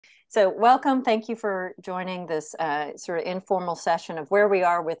So welcome. Thank you for joining this sort of informal session of where we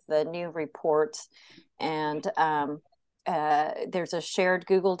are with the new reports. And there's a shared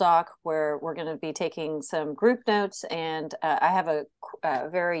Google Doc where we're going to be taking some group notes. And I have a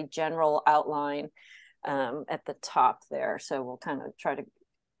very general outline at the top there. So we'll kind of try to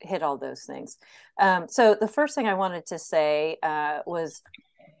hit all those things. So the first thing I wanted to say was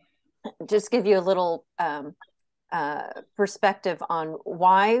just give you a little perspective on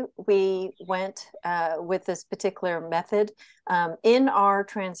why we went with this particular method. In our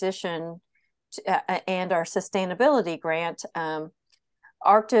transition and our sustainability grant,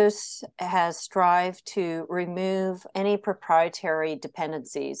 Arctos has strived to remove any proprietary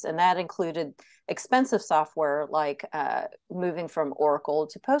dependencies, and that included expensive software like moving from Oracle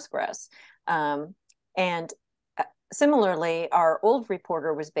to Postgres. And similarly, our old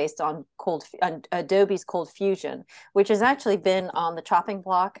reporter was based on Adobe's Cold Fusion, which has actually been on the chopping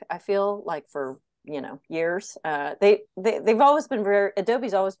block, I feel like, for years. They've always been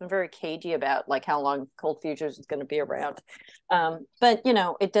Adobe's always been very cagey about like how long Cold Fusion is going to be around. But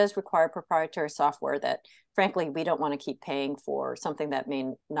it does require proprietary software that, frankly, we don't want to keep paying for something that may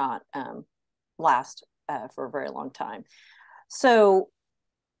not last for a very long time. So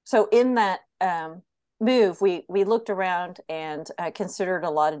in that move, we looked around and considered a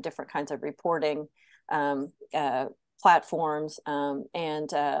lot of different kinds of reporting platforms,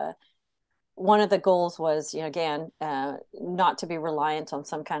 and one of the goals was, again, not to be reliant on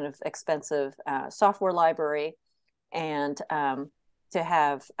some kind of expensive software library, and to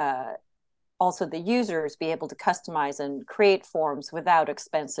have also the users be able to customize and create forms without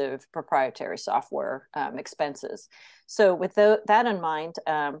expensive proprietary software expenses. So with that in mind,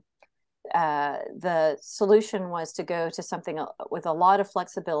 the solution was to go to something with a lot of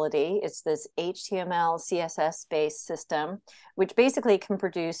flexibility. It's this HTML, CSS based system, which basically can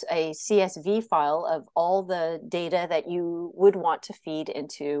produce a CSV file of all the data that you would want to feed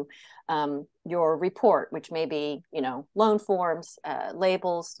into your report, which may be, loan forms,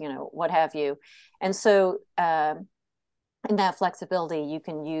 labels, what have you. And so in that flexibility, you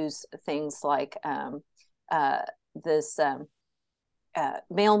can use things like this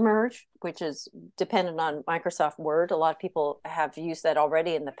mail merge, which is dependent on Microsoft Word. A lot of people have used that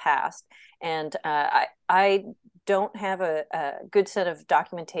already in the past. And I don't have a good set of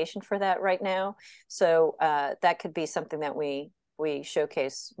documentation for that right now. So that could be something that we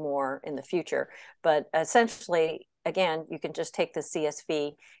showcase more in the future. But essentially, again, you can just take the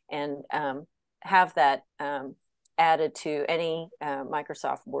CSV and have that added to any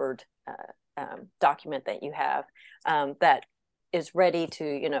Microsoft Word document that you have that is ready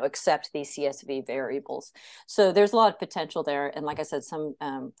to accept these CSV variables. So there's a lot of potential there, and like I said, some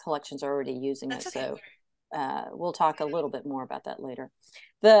collections are already using it. So we'll talk a little bit more about that later.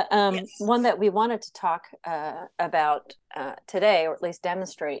 The one that we wanted to talk about today, or at least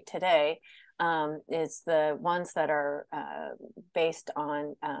demonstrate today, is the ones that are based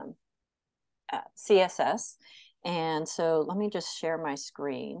on CSS. And so let me just share my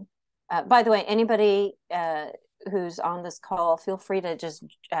screen. By the way, anybody who's on this call, feel free to just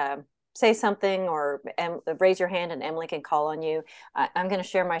say something or raise your hand and Emily can call on you. I'm going to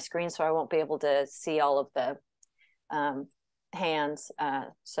share my screen, so I won't be able to see all of the hands,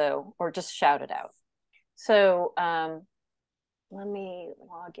 or just shout it out. So let me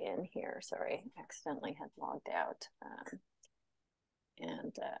log in here. Sorry, I accidentally had logged out.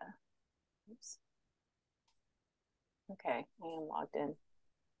 Oops. Okay, I am logged in.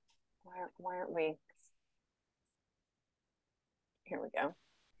 Why aren't we? Here we go.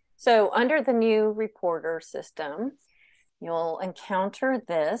 So under the new reporter system, you'll encounter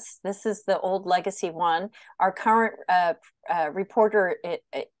this. This is the old legacy one. Our current reporter it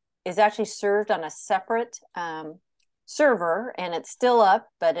is actually served on a separate server, and it's still up,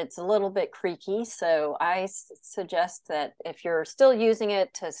 but it's a little bit creaky. So I suggest that if you're still using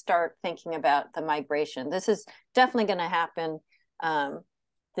it, to start thinking about the migration. This is definitely going to happen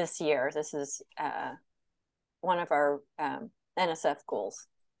this year. This is one of our NSF goals.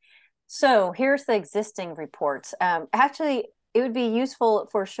 So here's the existing reports. Actually, it would be useful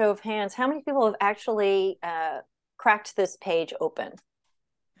for a show of hands. How many people have actually cracked this page open?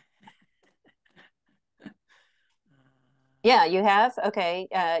 Yeah, you have? Okay.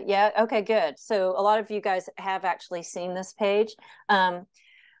 Yeah. Okay, good. So a lot of you guys have actually seen this page.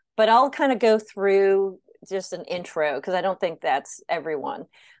 But I'll kind of go through just an intro because I don't think that's everyone.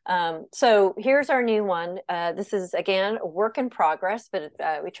 So here's our new one. This is, again, a work in progress, but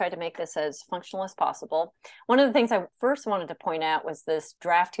we tried to make this as functional as possible. One of the things I first wanted to point out was this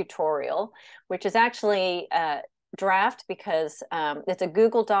draft tutorial, which is actually draft because it's a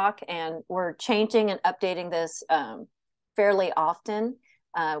Google Doc, and we're changing and updating this fairly often,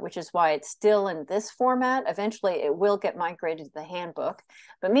 which is why it's still in this format. Eventually, it will get migrated to the handbook.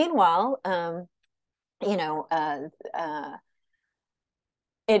 But meanwhile, you know,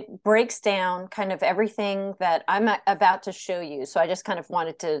 it breaks down kind of everything that I'm about to show you. So I just kind of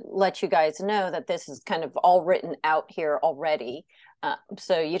wanted to let you guys know that this is kind of all written out here already.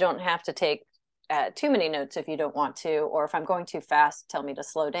 So you don't have to take too many notes if you don't want to, or if I'm going too fast, tell me to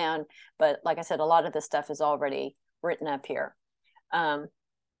slow down. But like I said, a lot of this stuff is already written up here.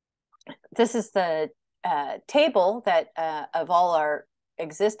 This is the table that of all our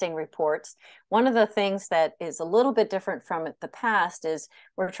existing reports. One of the things that is a little bit different from the past is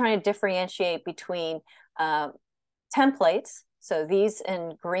we're trying to differentiate between templates. So these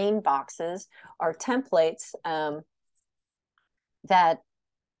in green boxes are templates that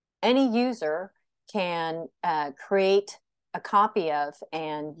any user can create a copy of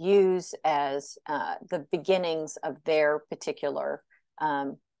and use as the beginnings of their particular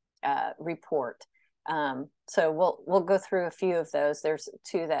report. So we'll go through a few of those. There's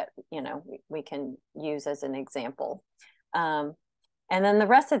two that we can use as an example. And then the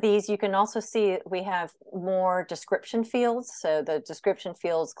rest of these, you can also see we have more description fields. So the description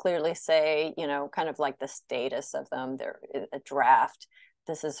fields clearly say, kind of like the status of them. They're a draft.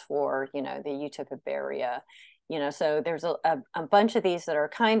 This is for, the Utica-Beria. So there's a bunch of these that are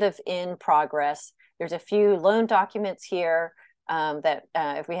kind of in progress. There's a few loan documents here that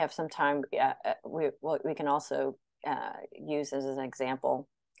if we have some time, we can also use as an example,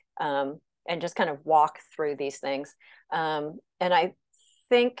 and just kind of walk through these things. And I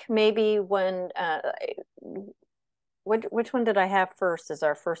think maybe when, which one did I have first as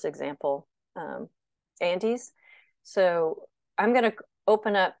our first example? Andy's. So I'm going to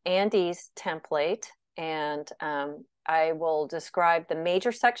open up Andy's template, and I will describe the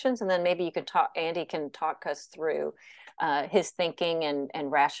major sections, and then maybe you could Andy can talk us through his thinking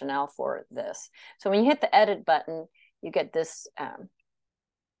and rationale for this. So when you hit the edit button, you get this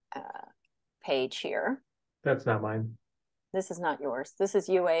page here. That's not mine. This is not yours. This is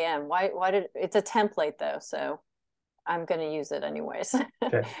UAM. Why did it's a template though? So I'm going to use it anyways.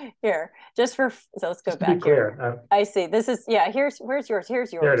 Okay. Here, so let's go back here. I see. This is, where's yours?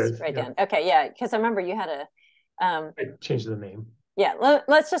 Here's yours. There it is. Right then. Okay. Yeah. Because I remember you had a, I changed the name. Yeah.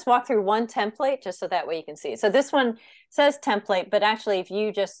 Let's just walk through one template just so that way you can see. So this one says template, but actually if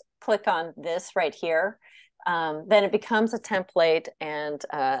you just click on this right here, then it becomes a template, and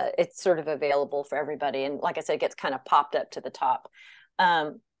it's sort of available for everybody. And like I said, it gets kind of popped up to the top.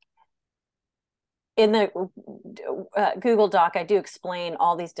 In the Google Doc, I do explain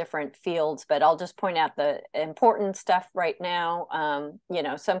all these different fields, but I'll just point out the important stuff right now.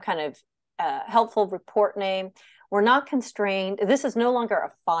 Some kind of helpful report name. We're not constrained. This is no longer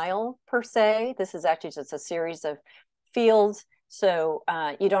a file per se. This is actually just a series of fields. So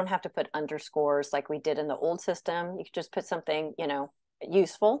you don't have to put underscores like we did in the old system. You can just put something,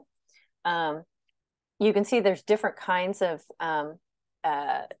 useful. You can see there's different kinds of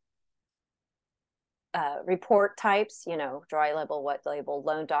report types, dry label, wet label,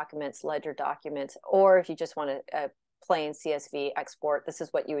 loan documents, ledger documents, or if you just want a plain CSV export, this is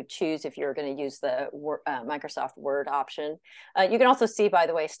what you would choose if you're going to use the Microsoft Word option. You can also see, by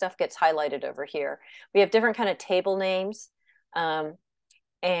the way, stuff gets highlighted over here. We have different kind of table names,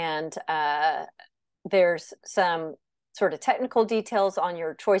 and there's some sort of technical details on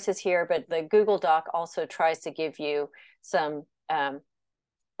your choices here, but the Google Doc also tries to give you some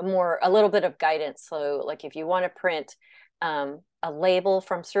a little bit of guidance. So like if you want to print a label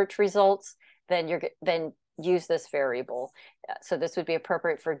from search results, then use this variable. So this would be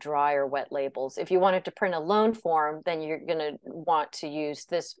appropriate for dry or wet labels. If you wanted to print a loan form, then you're going to want to use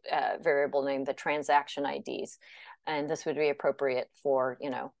this variable name, the transaction IDs. And this would be appropriate for,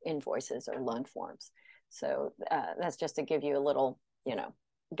 invoices or loan forms. So that's just to give you a little,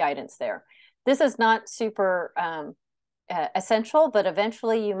 guidance there. This is not super essential, but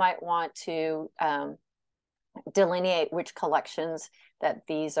eventually you might want to delineate which collections that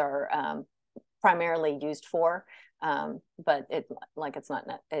these are primarily used for, but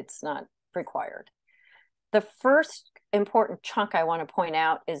it's not required. The first important chunk I want to point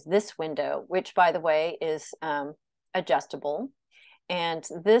out is this window, which, by the way, is adjustable. And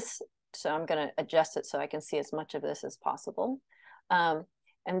this, so I'm going to adjust it so I can see as much of this as possible. And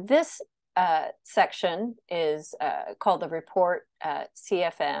this section is called the report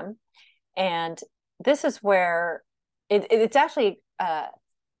CFM. And this is where it's actually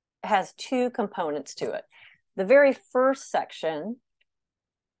has two components to it. The very first section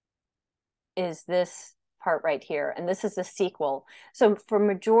is this part right here, and this is the sequel. So for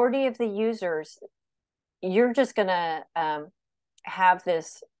majority of the users, you're just gonna have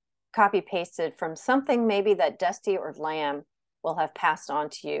this copy pasted from something maybe that Dusty or Lam will have passed on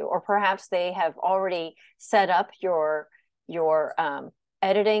to you, or perhaps they have already set up your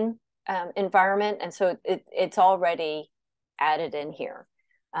editing environment, and so it's already added in here.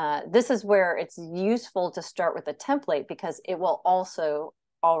 This is where it's useful to start with a template, because it will also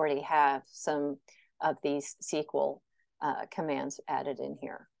already have some of these SQL commands added in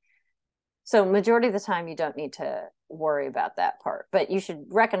here. So majority of the time, you don't need to worry about that part, but you should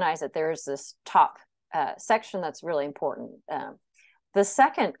recognize that there's this top section that's really important. The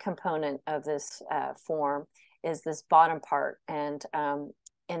second component of this form is this bottom part. And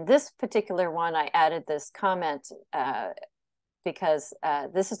in this particular one, I added this comment because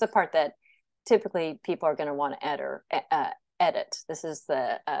this is the part that typically people are going to want to edit. This is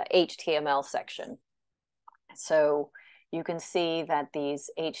the HTML section. So you can see that these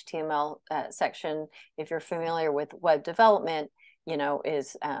HTML section, if you're familiar with web development, you know,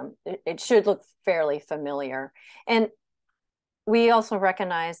 is it should look fairly familiar. And we also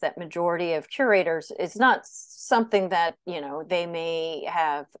recognize that majority of curators, it's not something that, you know, they may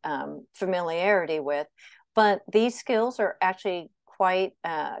have familiarity with, but these skills are actually quite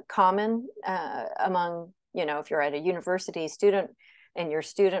common among, you know, if you're at a university student and your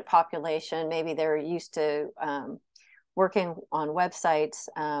student population, maybe they're used to working on websites.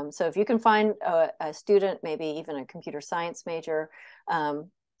 So if you can find a student, maybe even a computer science major,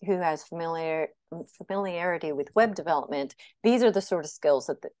 who has familiarity with web development, these are the sort of skills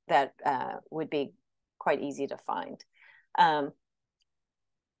that would be quite easy to find. The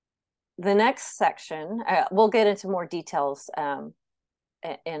next section, we'll get into more details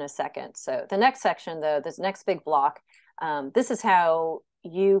in a second. So the next section, though, this next big block, this is how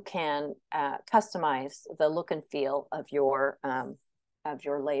you can customize the look and feel of your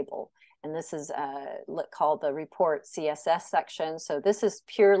label. And this is called the report CSS section. So this is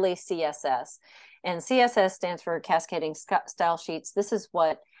purely CSS. And CSS stands for cascading style sheets. This is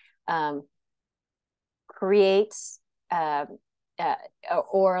what creates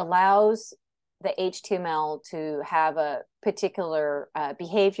or allows the HTML to have a particular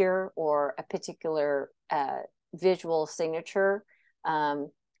behavior or a particular visual signature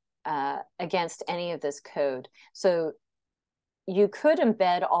against any of this code. So you could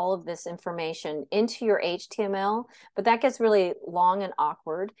embed all of this information into your HTML, but that gets really long and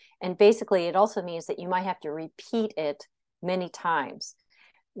awkward. And basically, it also means that you might have to repeat it many times.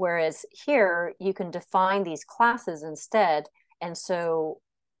 Whereas here, you can define these classes instead. And so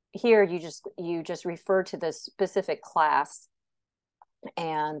here, you just refer to the specific class,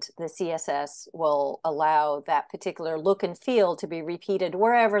 and the CSS will allow that particular look and feel to be repeated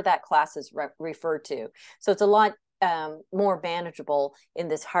wherever that class is referred to. So it's a lot more manageable in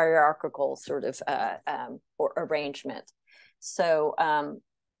this hierarchical sort of arrangement. So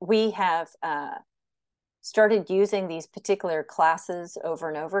we have started using these particular classes over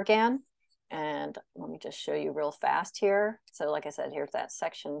and over again. And let me just show you real fast here. So like I said, here's that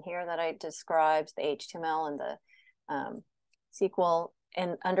section here that I described, the HTML and the SQL.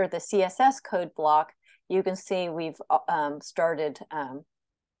 And under the CSS code block, you can see we've started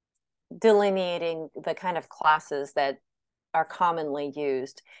delineating the kind of classes that are commonly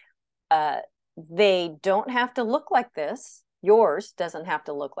used. They don't have to look like this. Yours doesn't have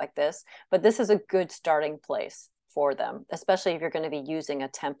to look like this, but this is a good starting place for them, especially if you're going to be using a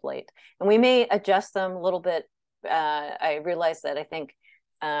template. And we may adjust them a little bit. I realize that I think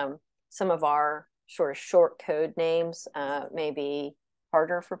some of our sort of short code names may be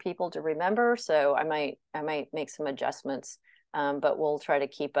harder for people to remember. So I might make some adjustments, but we'll try to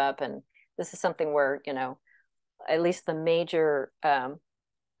keep up. And this is something where, you know, at least the major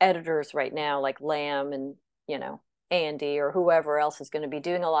editors right now, like Lam and, you know, A&D or whoever else is going to be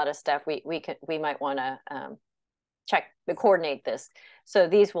doing a lot of stuff, we might want to coordinate this. So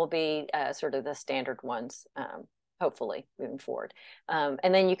these will be sort of the standard ones, hopefully moving forward.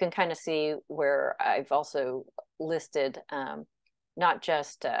 And then you can kind of see where I've also listed not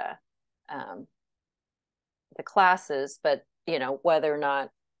just the classes, but, you know, whether or not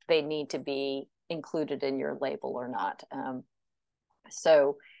they need to be included in your label or not.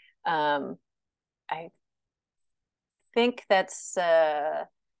 So I think that's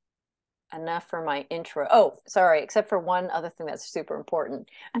enough for my intro. Oh, sorry, except for one other thing that's super important.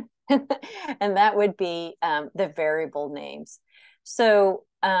 And that would be the variable names. So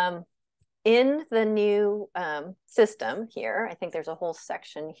in the new system here, I think there's a whole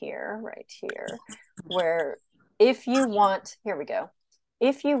section here, right here, where if you want, here we go.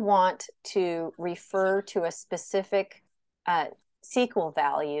 if you want to refer to a specific SQL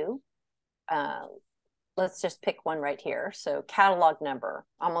value, let's just pick one right here. So catalog number,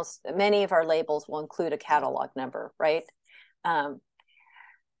 almost many of our labels will include a catalog number, right? That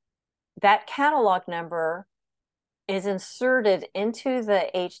catalog number is inserted into the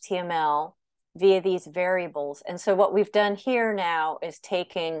HTML via these variables. And so what we've done here now is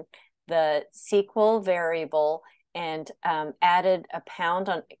taking the SQL variable and added a pound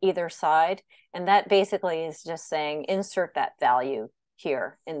on either side. And that basically is just saying, insert that value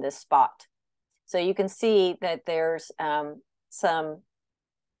here in this spot. So you can see that there's some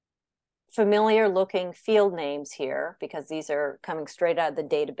familiar looking field names here because these are coming straight out of the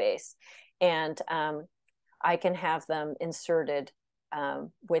database. And I can have them inserted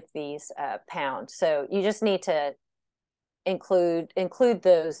with these pounds. So you just need to include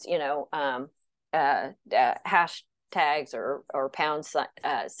those, you know, hashtags or pound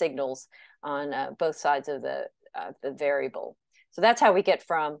signals on both sides of the variable. So that's how we get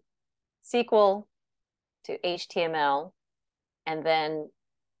from SQL to HTML, and then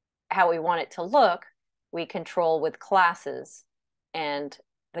how we want it to look, we control with classes, and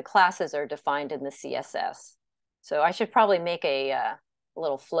the classes are defined in the CSS. So I should probably make a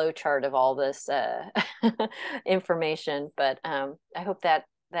little flow chart of all this information, but I hope that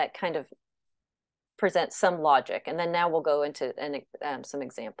kind of presents some logic. And then now we'll go into some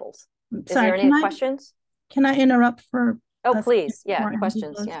examples. Is there any questions? Can I interrupt for? Oh, please. Yeah,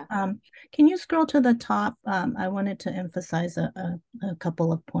 questions. Yeah. Can you scroll to the top? I wanted to emphasize a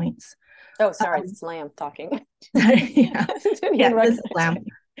couple of points. Oh, sorry, it's Lam talking. Yeah, this is Lam.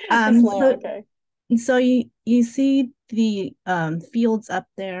 Okay. So you see the fields up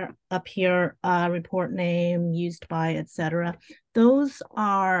here, report name, used by, etc. Those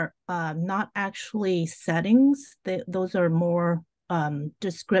are not actually settings. Those are more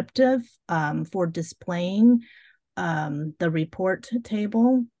descriptive for displaying the report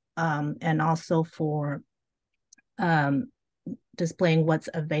table and also for displaying what's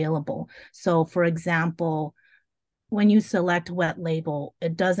available. So for example, when you select wet label,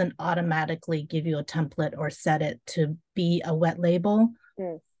 it doesn't automatically give you a template or set it to be a wet label.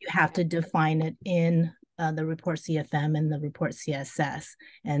 You have to define it in the report CFM and the report CSS.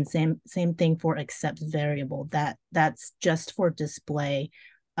 And same thing for accept variable. That's just for display.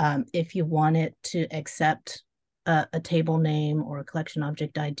 If you want it to accept a table name or a collection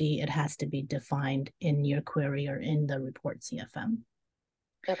object ID, it has to be defined in your query or in the report CFM.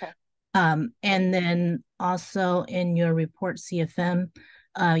 Okay. And then also in your report CFM,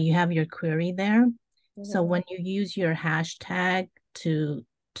 you have your query there. So when you use your hashtag to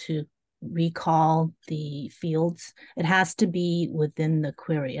recall the fields, it has to be within the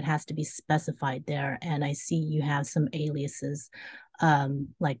query. It has to be specified there. And I see you have some aliases,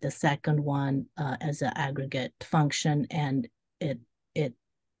 like the second one as an aggregate function, and it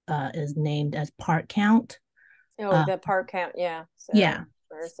is named as part count. Oh, the part count, yeah. So yeah.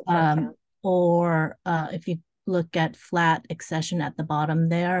 Where's the part count? Or if you look at flat accession at the bottom,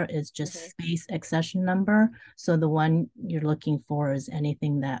 there is just space accession number. So the one you're looking for is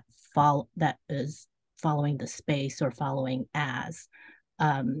anything that is following the space or following as.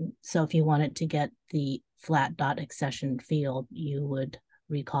 So if you wanted to get the flat dot accession field, you would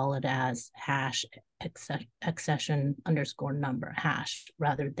recall it as hash accession underscore number hash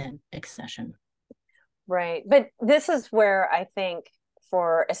rather than accession. Right. But this is where I think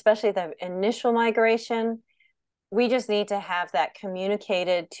for especially the initial migration, we just need to have that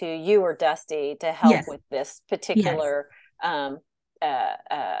communicated to you or Dusty to help with this particular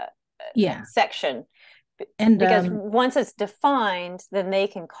section. And because once it's defined, then they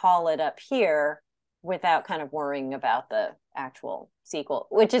can call it up here without kind of worrying about the actual SQL,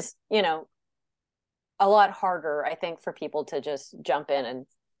 which is, you know, a lot harder, I think, for people to just jump in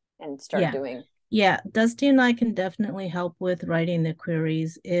and start doing. Yeah, Dusty and I can definitely help with writing the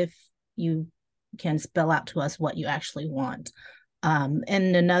queries if you can spell out to us what you actually want. And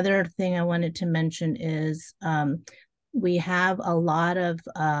another thing I wanted to mention is we have a lot of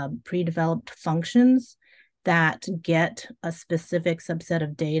pre-developed functions that get a specific subset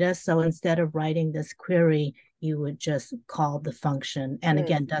of data. So instead of writing this query, you would just call the function. And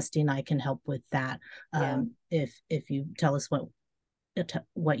again, Dusty and I can help with that. If you tell us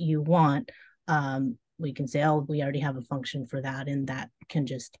what you want, we can say, oh, we already have a function for that, and that can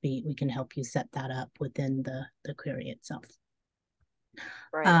just be, we can help you set that up within the query itself.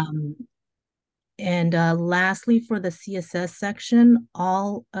 Right. And lastly, for the CSS section,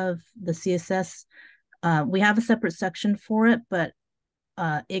 all of the CSS, we have a separate section for it, but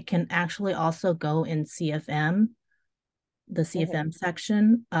it can actually also go in CFM the CFM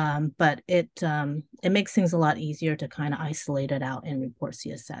section, but it makes things a lot easier to kind of isolate it out and report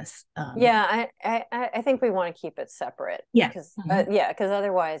CSS. Yeah, I think we want to keep it separate. Yeah, because because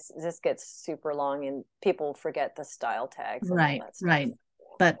otherwise this gets super long and people forget the style tags. And right, all that stuff. right.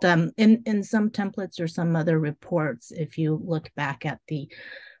 But in some templates or some other reports, if you look back at the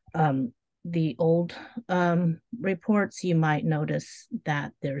old reports, you might notice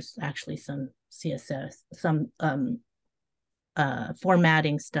that there's actually some CSS, some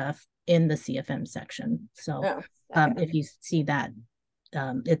formatting stuff in the CFM section. So if you see that,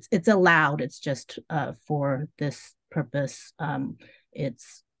 it's allowed. It's just for this purpose,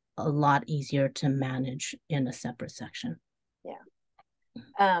 it's a lot easier to manage in a separate section. Yeah.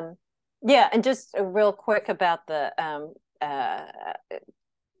 Yeah, and just real quick about the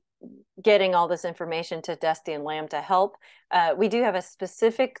getting all this information to Dusty and Lam to help. We do have a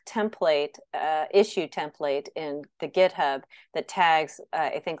specific template, issue template in the GitHub that tags,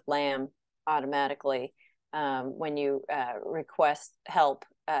 I think, Lam automatically when you request help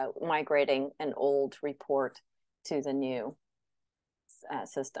migrating an old report to the new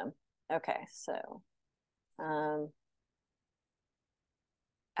system. Okay, so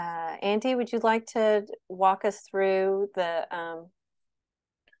Andy, would you like to walk us through the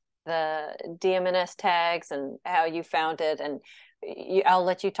DMNS tags and how you found it? And I'll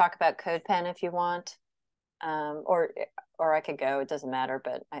let you talk about CodePen if you want, or I could go. It doesn't matter,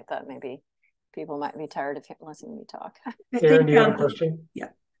 but I thought maybe people might be tired of listening to me talk. Aaron, do you have a question? Yeah.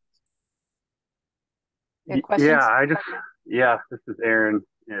 Yeah, this is Aaron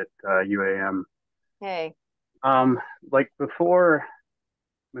at UAM. Hey. Like before,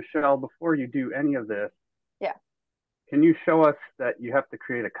 Michelle, before you do any of this, can you show us that you have to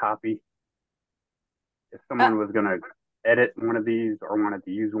create a copy? If someone was going to edit one of these or wanted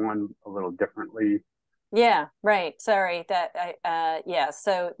to use one a little differently. Yeah, right. Sorry that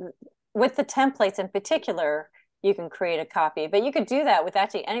so with the templates in particular, you can create a copy, but you could do that with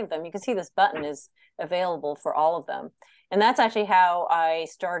actually any of them. You can see this button is available for all of them. And that's actually how I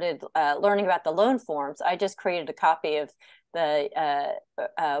started learning about the loan forms. I just created a copy of the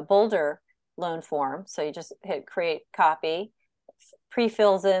Boulder loan form. So you just hit create copy,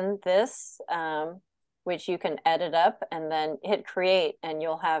 pre-fills in this, which you can edit up, and then hit create, and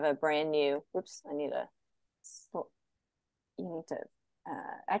you'll have a brand new, oops, you need to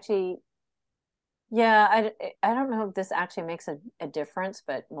actually, yeah, I don't know if this actually makes a difference,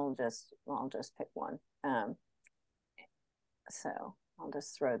 but I'll just pick one. So I'll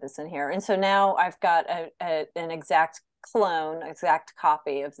just throw this in here. And so now I've got an exact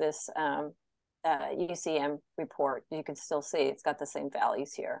copy of this UCM report. You can still see it's got the same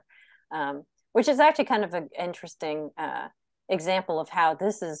values here, which is actually kind of an interesting example of how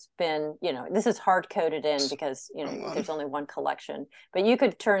this has been, this is hard coded in because, there's only one collection, but you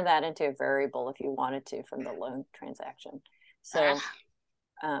could turn that into a variable if you wanted to from the loan transaction. So,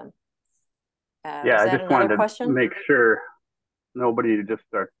 I just wanted to make sure nobody just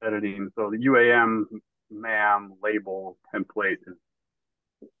starts editing. So the UAM MAM label template is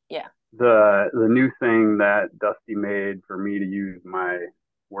the new thing that Dusty made for me to use my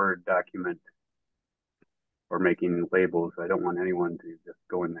Word document for making labels. I don't want anyone to just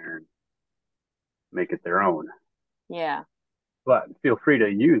go in there and make it their own. Yeah. But feel free to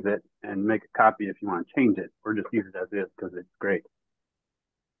use it and make a copy if you want to change it, or just use it as is because it's great.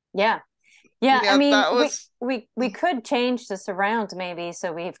 Yeah. I mean, we could change this around maybe,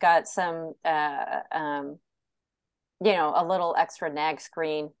 so we've got some a little extra nag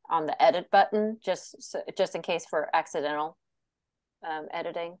screen on the edit button, just in case for accidental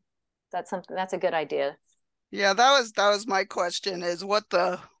editing. That's a good idea. Yeah, that was my question, is what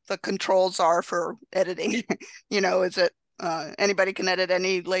the controls are for editing. Is it anybody can edit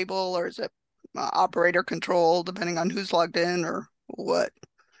any label, or is it operator control depending on who's logged in, or what?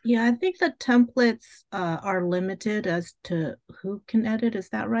 Yeah, I think the templates are limited as to who can edit. Is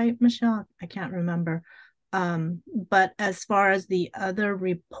that right, Michelle? I can't remember. But as far as the other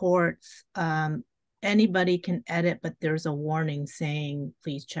reports, anybody can edit, but there's a warning saying,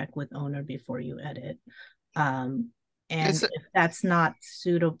 please check with owner before you edit. And if that's not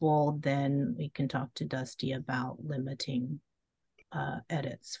suitable, then we can talk to Dusty about limiting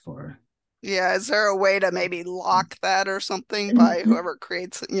edits for. Yeah, is there a way to maybe lock that or something by whoever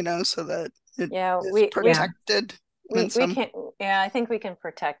creates, so that it's protected? We can. Yeah, I think we can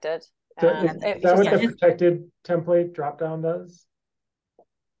protect it. So is that what the protected template dropdown does?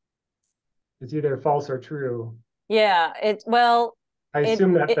 It's either false or true. Yeah, I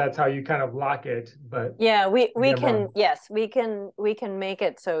assume that's how you kind of lock it, but yeah, we can, yes, we can make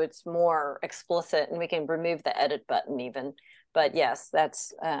it so it's more explicit, and we can remove the edit button even. But yes,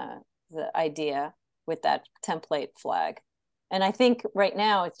 that's the idea with that template flag. And I think right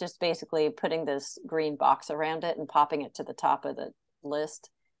now it's just basically putting this green box around it and popping it to the top of the list.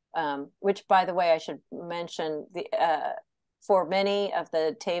 Which, by the way, I should mention, for many of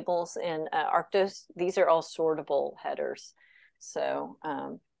the tables in Arctos, these are all sortable headers. So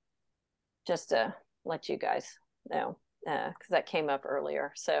just to let you guys know, because that came up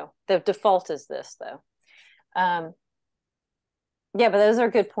earlier. So the default is this, though. Yeah, but those are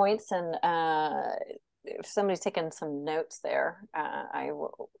good points. And if somebody's taken some notes there, I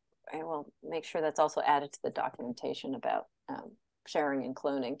will make sure that's also added to the documentation about sharing and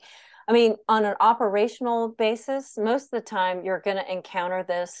cloning. I mean, on an operational basis, most of the time you're going to encounter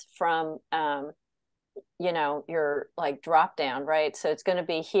this from you know, your like drop down, right? So it's going to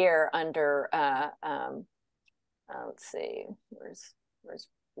be here under let's see, where's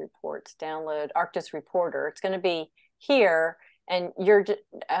reports, download Arctos Reporter. It's going to be here, and you're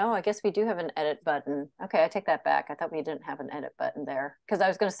oh, I guess we do have an edit button. Okay, I take that back. I thought we didn't have an edit button there, because I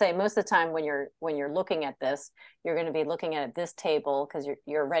was going to say most of the time when you're looking at this, you're going to be looking at this table because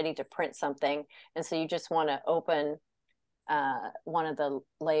you're ready to print something, and so you just want to open one of the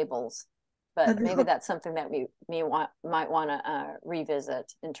labels. But maybe that's something that we might want to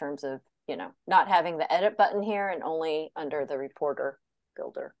revisit in terms of, you know, not having the edit button here and only under the reporter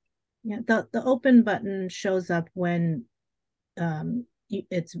builder. Yeah, the open button shows up when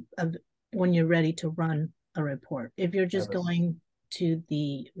when you're ready to run a report. If you're just going to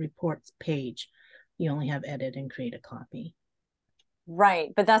the reports page, you only have edit and create a copy.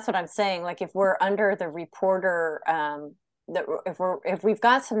 Right, but that's what I'm saying. Like if we're under the reporter, if we've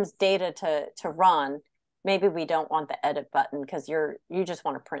got some data to run, maybe we don't want the edit button because you just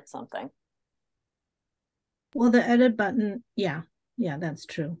want to print something. Well, the edit button, yeah, that's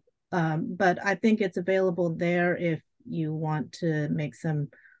true. But I think it's available there if you want to make some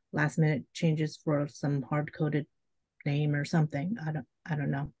last minute changes for some hard coded name or something. I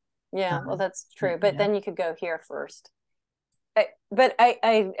don't know. Yeah, well, that's true. But then you could go here first. But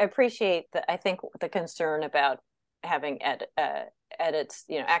I appreciate that. I think the concern about having edits,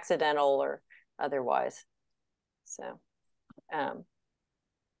 you know, accidental or otherwise. So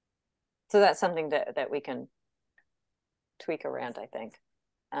that's something that we can tweak around, I think.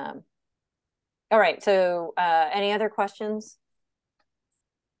 All right, so any other questions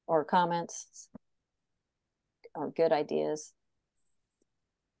or comments or good ideas?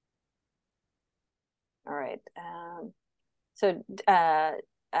 All right. So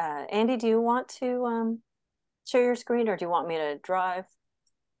Andy, do you want to share your screen, or do you want me to drive?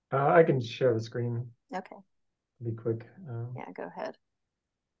 I can share the screen. Okay. Be quick. Yeah, go ahead.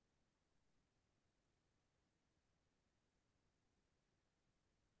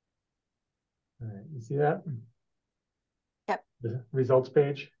 All right, you see that? Yep. The results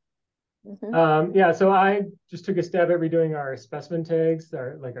page. Mm-hmm. Yeah, so I just took a stab at redoing our specimen tags,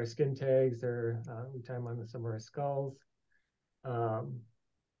 our skin tags, or we time on some of our skulls.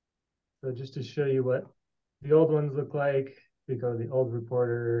 So just to show you what the old ones look like, we go to the old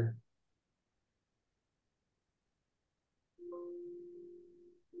reporter.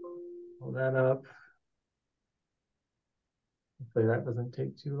 Pull that up. Hopefully that doesn't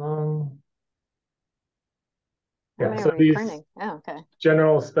take too long. Yeah, so these okay.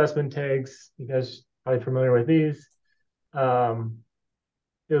 general specimen tags, you guys are probably familiar with these.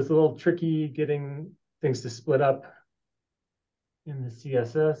 It was a little tricky getting things to split up in the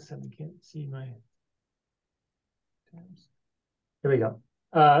CSS, and I can't see my tabs. Here we go.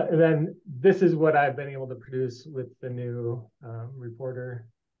 And then this is what I've been able to produce with the new reporter.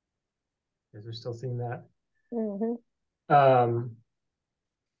 You guys are still seeing that. Mm-hmm.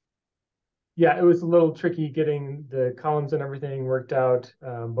 Yeah, it was a little tricky getting the columns and everything worked out.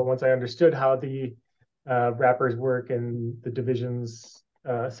 But once I understood how the wrappers work and the divisions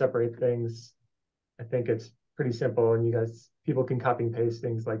separate things, I think it's pretty simple, and people can copy and paste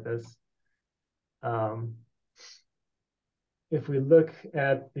things like this. If we look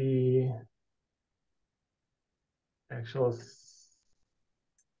at the actual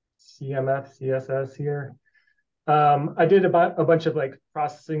CMF, CSS here, I did a bunch of like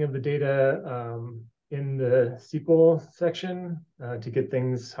processing of the data in the SQL section to get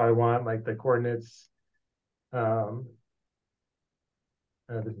things how I want, like the coordinates. This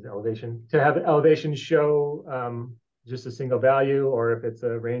is elevation. To have elevation show just a single value, or if it's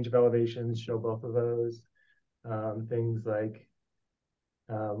a range of elevations, show both of those. Things like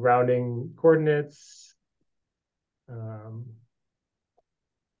rounding coordinates,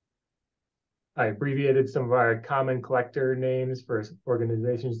 I abbreviated some of our common collector names for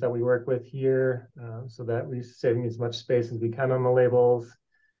organizations that we work with here, so that we're saving as much space as we can on the labels.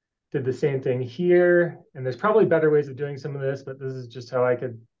 Did the same thing here, and there's probably better ways of doing some of this, but this is just how I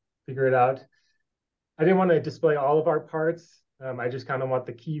could figure it out. I didn't want to display all of our parts. I just kind of want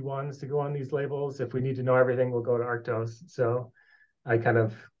the key ones to go on these labels. If we need to know everything, we'll go to Arctos. So I kind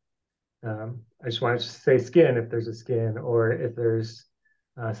of, I just wanted to say skin if there's a skin, or if there's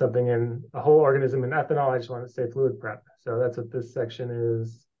something in a whole organism in ethanol, I just want to say fluid prep. So that's what this section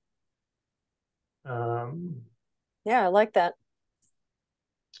is. Yeah, I like that.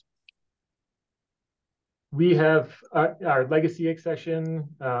 We have our legacy accession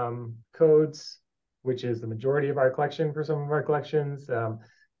codes, which is the majority of our collection for some of our collections.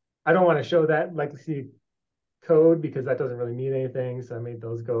 I don't want to show that legacy code because that doesn't really mean anything. So I made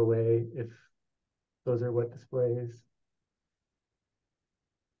those go away if those are what displays.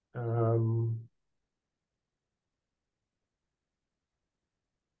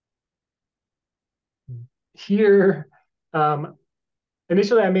 Here,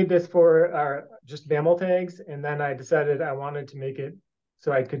 initially I made this for our just mammal tags, and then I decided I wanted to make it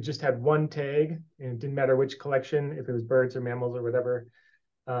so I could just have one tag, and it didn't matter which collection, if it was birds or mammals or whatever.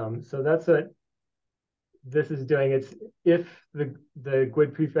 So that's what this is doing. It's if the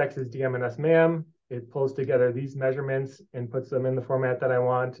GUID prefix is DM&S mam, it pulls together these measurements and puts them in the format that I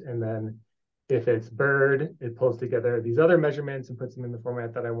want. And then if it's bird, it pulls together these other measurements and puts them in the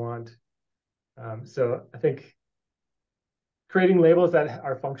format that I want. So I think creating labels that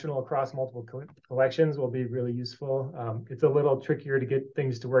are functional across multiple collections will be really useful. It's a little trickier to get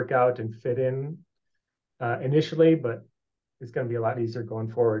things to work out and fit in initially, but it's going to be a lot easier going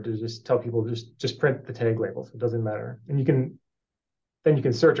forward to just tell people just print the tag labels. It doesn't matter. And you can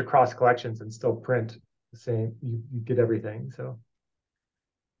search across collections and still print the same. You get everything. So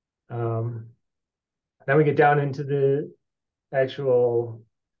then we get down into the actual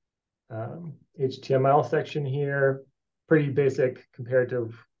HTML section here. Pretty basic compared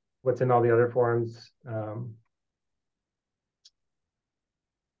to what's in all the other forms.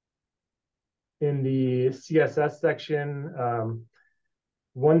 In the CSS section,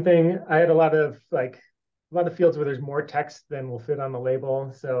 one thing, I had a lot of fields where there's more text than will fit on the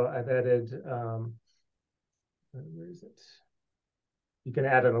label. So I've added, where is it? You can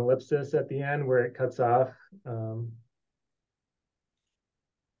add an ellipsis at the end where it cuts off.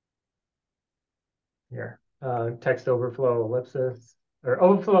 Here, text overflow ellipsis, or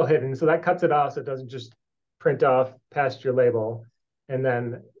overflow hidden. So that cuts it off so it doesn't just print off past your label. And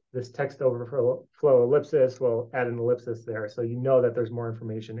then this text overflow ellipsis will add an ellipsis there. So you know that there's more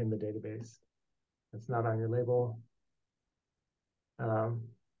information in the database that's not on your label. So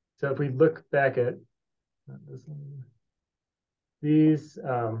if we look back at these,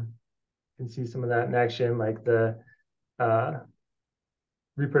 you can see some of that in action, like the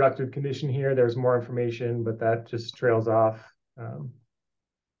reproductive condition here. There's more information, but that just trails off.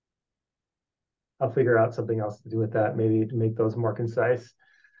 I'll figure out something else to do with that, maybe to make those more concise.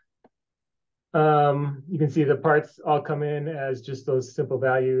 You can see the parts all come in as just those simple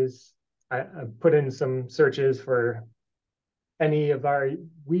values. I put in some searches for any of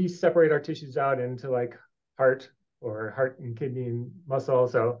we separate our tissues out into like heart and kidney and muscle.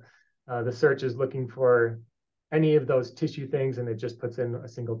 So the search is looking for any of those tissue things, and it just puts in a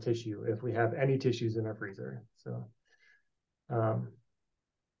single tissue if we have any tissues in our freezer. So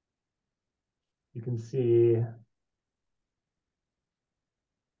you can see,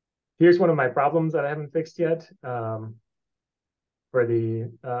 here's one of my problems that I haven't fixed yet for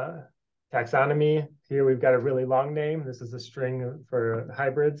the taxonomy. Here we've got a really long name. This is a string for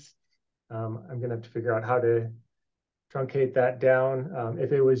hybrids. I'm going to have to figure out how to truncate that down.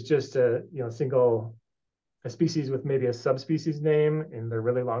 If it was just a species with maybe a subspecies name and they're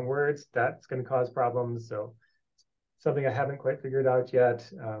really long words, that's going to cause problems. So something I haven't quite figured out yet.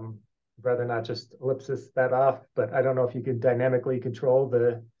 I'd rather not just ellipsis that off, but I don't know if you could dynamically control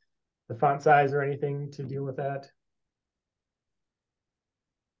the font size or anything to deal with that.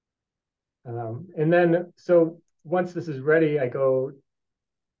 And then, so once this is ready, I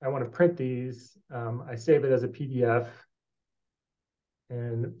want to print these. I save it as a PDF.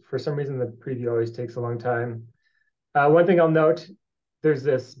 And for some reason, the preview always takes a long time. One thing I'll note, there's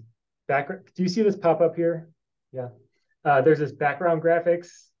this background. Do you see this pop up here? Yeah. There's this background graphics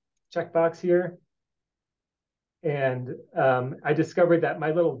checkbox here. And I discovered that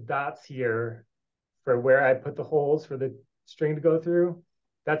my little dots here for where I put the holes for the string to go through,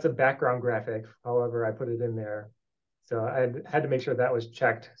 that's a background graphic. However, I put it in there. So I had to make sure that was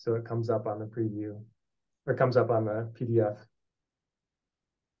checked so it comes up on the preview or comes up on the PDF.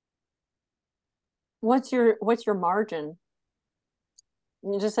 What's your margin?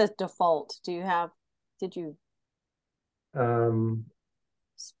 It just says default. Did you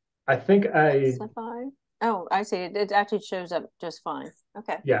I think specify? Oh, I see. It actually shows up just fine.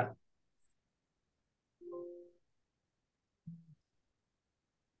 Okay. Yeah.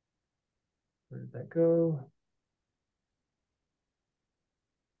 Where did that go?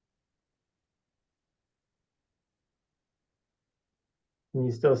 Can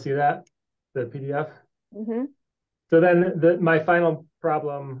you still see that, the PDF? Mm-hmm. So then my final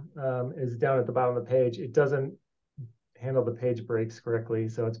problem is down at the bottom of the page. It doesn't handle the page breaks correctly,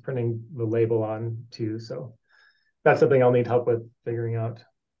 so it's printing the label on too. So that's something I'll need help with figuring out.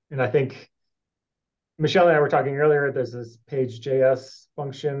 And I think Michelle and I were talking earlier, there's this page.js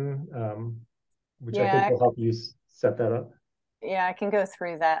function, which I think will help you set that up. Yeah, I can go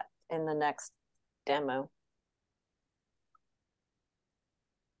through that in the next demo.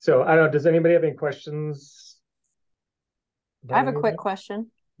 So I don't know, does anybody have any questions? I have a quick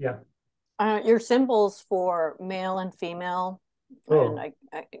question. Yeah. Your symbols for male and female, and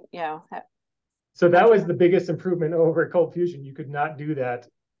yeah. So that was the biggest improvement over Cold Fusion. You could not do that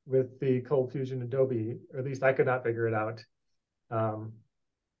with the Cold Fusion Adobe, or at least I could not figure it out.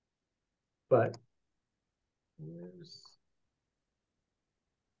 But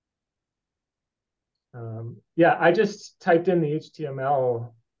yeah, I just typed in the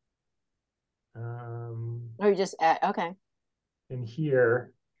HTML. Oh, you just add, okay. In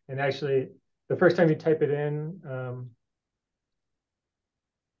here, and actually, the first time you type it in,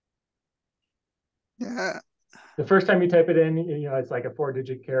 yeah. The first time you type it in, you know, it's like a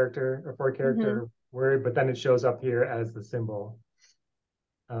 4-digit character or 4-character word, but then it shows up here as the symbol.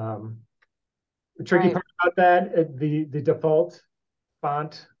 The tricky part about that, the default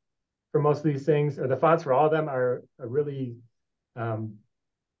font for most of these things, or the fonts for all of them, are a really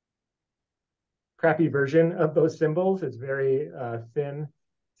crappy version of those symbols. It's very thin.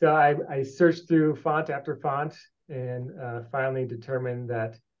 So I searched through font after font and finally determined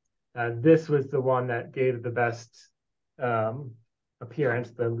that this was the one that gave the best appearance,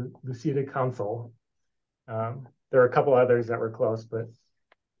 the Lucida console. There are a couple others that were close, but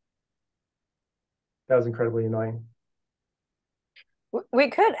that was incredibly annoying. We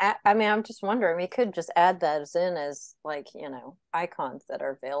could, I mean, I'm just wondering, we could just add those in as, like, you know, icons that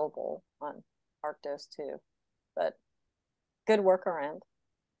are available on Arctos too. But good workaround,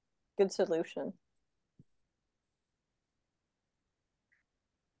 good solution.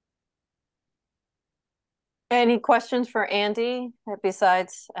 Any questions for Andy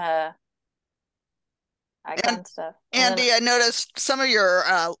besides icon stuff? Andy, I noticed some of your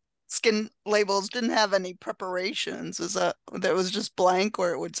skin labels didn't have any preparations. Is that was just blank,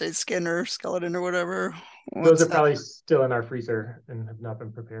 or it would say skin or skeleton or whatever? Those are probably still in our freezer and have not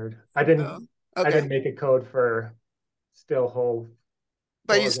been prepared. I didn't make a code for still whole.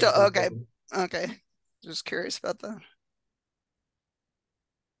 But you still okay. Just curious about that.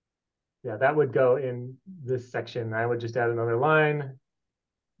 Yeah, that would go in this section. I would just add another line,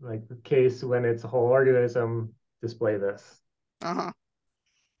 like the case when it's a whole organism, display this.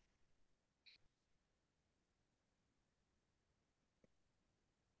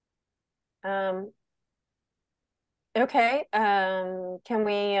 Okay. Can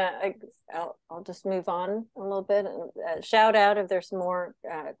we? I'll just move on a little bit and shout out if there's more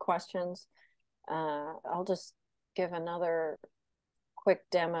questions. I'll just give another quick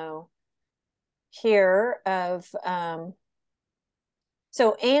demo here of.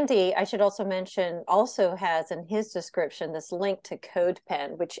 So Andy, I should also mention, also has in his description this link to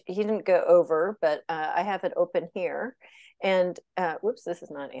CodePen, which he didn't go over, but I have it open here. And whoops, this is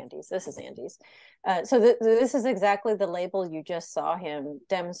not Andy's, this is Andy's. So this is exactly the label you just saw him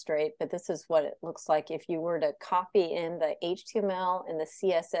demonstrate, but this is what it looks like if you were to copy in the HTML and the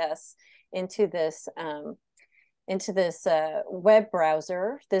CSS into this web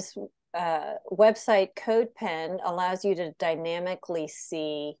browser. This website CodePen allows you to dynamically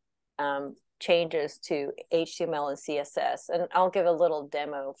see changes to HTML and CSS. And I'll give a little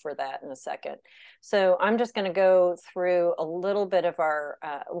demo for that in a second. So I'm just going to go through a little bit of our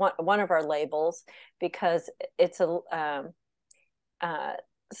one of our labels, because it's something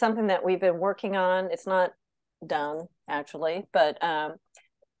that we've been working on. It's not done actually, but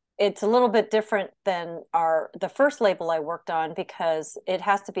it's a little bit different than the first label I worked on, because it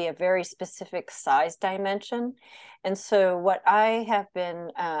has to be a very specific size dimension. And so what I have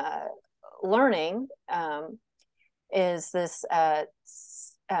been learning is this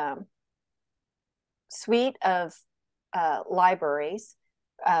suite of libraries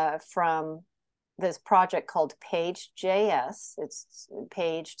from this project called Page.js. It's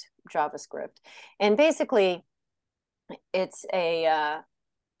paged JavaScript. And basically, it's a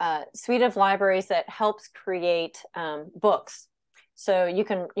suite of libraries that helps create books. So you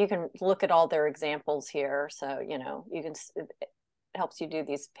can look at all their examples here. So, you know, you can, it helps you do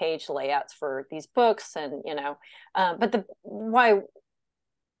these page layouts for these books, and, you know, but why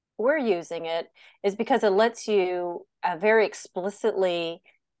we're using it is because it lets you very explicitly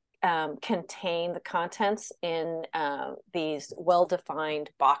contain the contents in these well-defined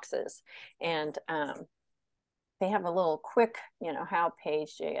boxes. And they have a little quick, you know, how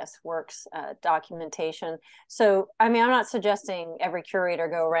Page.js works documentation. So, I mean, I'm not suggesting every curator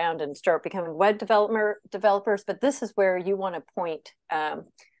go around and start becoming web developers, but this is where you want to point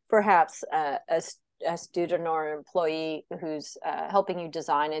perhaps a student or employee who's helping you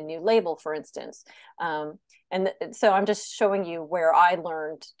design a new label, for instance. So I'm just showing you where I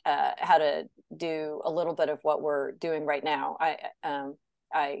learned how to do a little bit of what we're doing right now.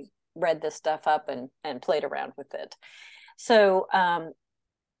 I read this stuff up and played around with it. So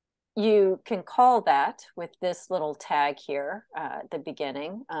you can call that with this little tag here at the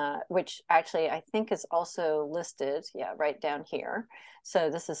beginning, which actually I think is also listed, yeah, right down here. So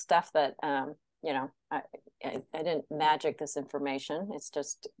this is stuff that, you know, I didn't magic this information. It's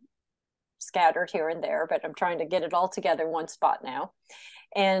just scattered here and there, but I'm trying to get it all together in one spot now.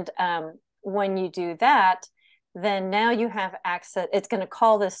 And when you do that, then now you have access. It's going to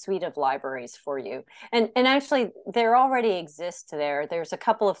call this suite of libraries for you. And actually, there already exist there. There's a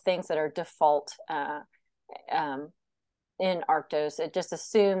couple of things that are default in Arctos. It just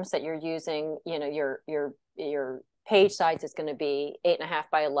assumes that you're using, you know, your page size is going to be 8.5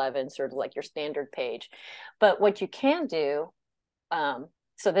 by 11, sort of like your standard page. But what you can do,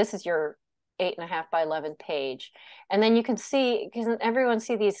 so this is your 8.5 by 11 page. And then you can see, because everyone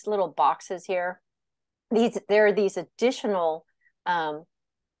see these little boxes here? There are these additional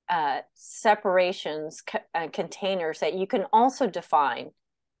separations, containers that you can also define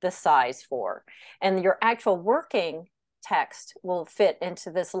the size for. And your actual working text will fit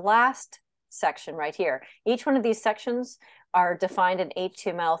into this last section right here. Each one of these sections are defined in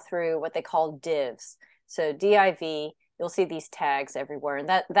HTML through what they call divs. So div, you'll see these tags everywhere. And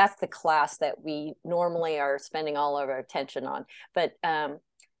that's the class that we normally are spending all of our attention on. But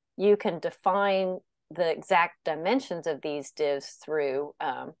you can define the exact dimensions of these divs through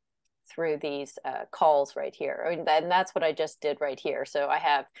these calls right here. I mean, and that's what I just did right here. So I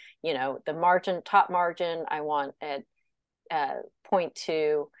have, you know, the margin, top margin, I want at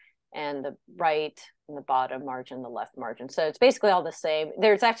 0.2, and the right and the bottom margin, the left margin. So it's basically all the same.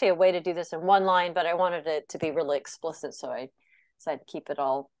 There's actually a way to do this in one line, but I wanted it to be really explicit. So I decided to keep it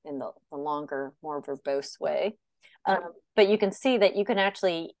all in the longer, more verbose way. But you can see that you can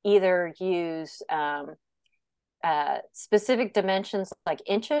actually either use specific dimensions like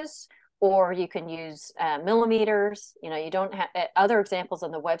inches, or you can use millimeters. You know, you don't have other examples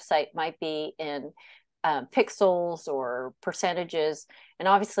on the website might be in pixels or percentages. And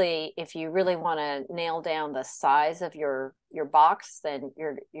obviously, if you really want to nail down the size of your box, then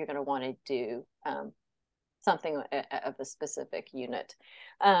you're going to want to do something of a specific unit.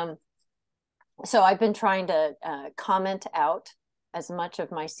 So I've been trying to comment out as much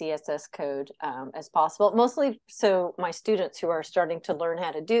of my CSS code as possible, mostly so my students who are starting to learn how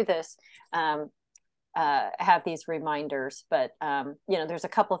to do this have these reminders. But, you know, there's a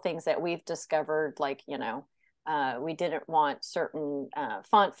couple of things that we've discovered, like, you know, we didn't want certain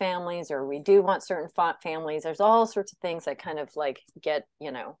font families, or we do want certain font families. There's all sorts of things that kind of like get,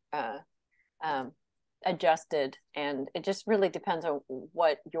 you know, adjusted, and it just really depends on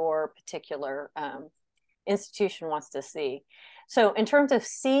what your particular institution wants to see. So in terms of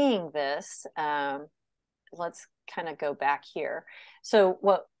seeing this, let's kind of go back here. So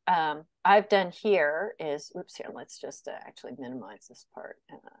what I've done here is, oops, here, let's just actually minimize this part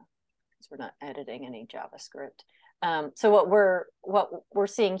because we're not editing any JavaScript. So what we're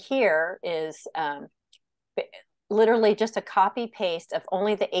seeing here is literally just a copy paste of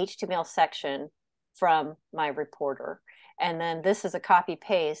only the HTML section from my reporter. And then this is a copy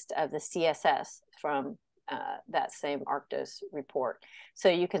paste of the CSS from that same Arctos report. So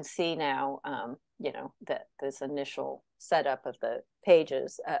you can see now, you know, that this initial setup of the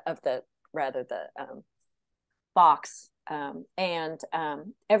pages of the box, and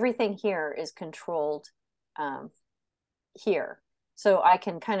everything here is controlled here. So I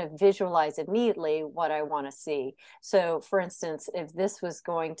can kind of visualize immediately what I want to see. So for instance, if this was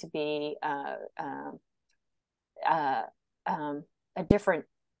going to be a different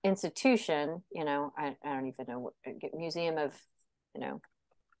institution, you know, I don't even know what, Museum of, you know,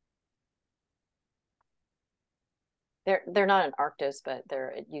 They're not in Arctos, but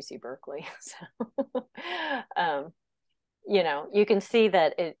they're at UC Berkeley. So, you know, you can see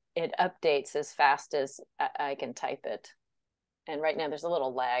that it updates as fast as I can type it. And right now there's a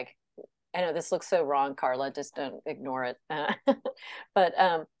little lag. I know this looks so wrong, Carla, just don't ignore it. But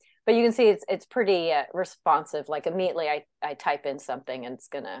you can see it's pretty responsive. Like immediately I type in something and it's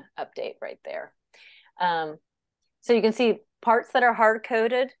gonna update right there. So you can see parts that are hard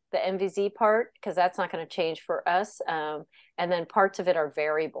coded, the MVZ part, because that's not going to change for us. And then parts of it are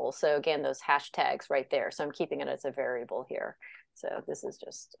variable. So again, those hashtags right there. So I'm keeping it as a variable here. So this is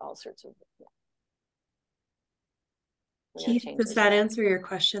just all sorts of. Keith, does that answer your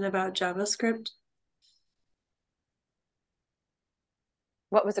question about JavaScript?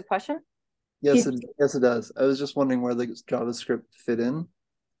 What was the question? Yes, yes, it does. I was just wondering where the JavaScript fit in.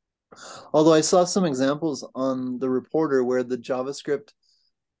 Although I saw some examples on the reporter where the JavaScript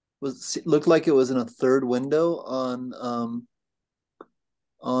looked like it was in a third window on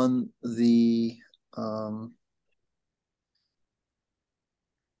the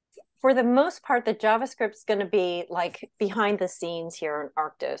For the most part, the JavaScript is going to be like behind the scenes here in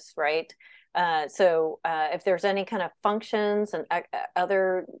Arctos, right? So if there's any kind of functions and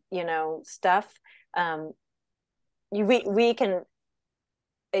other, you know, stuff, we can.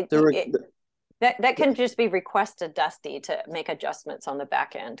 That can just be requested Dusty to make adjustments on the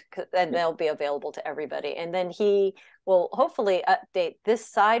back end, and they'll be available to everybody. And then he will hopefully update this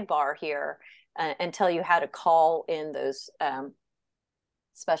sidebar here and tell you how to call in those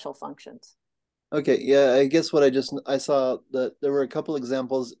special functions. Okay, yeah, I guess what I saw that there were a couple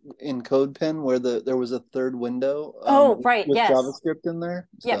examples in CodePen where there was a third window. Right, with yes, JavaScript in there.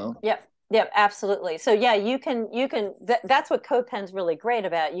 So. Yep, absolutely. So yeah, you can that's what CodePen's really great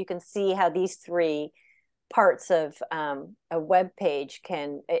about. You can see how these three parts of a web page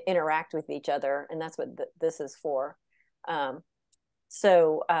can interact with each other, and that's what this is for.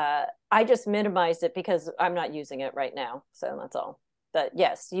 So I just minimized it because I'm not using it right now, so that's all. But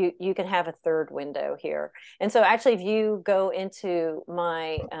yes, you can have a third window here. And so actually, if you go into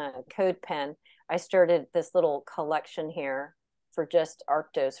my CodePen, I started this little collection here for just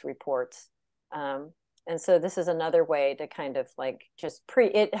Arctos reports. And so this is another way to kind of like just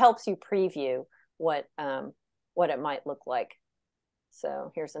it helps you preview what it might look like.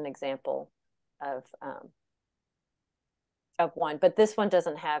 So here's an example of one, but this one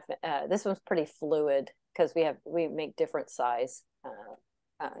doesn't have, this one's pretty fluid because we make different size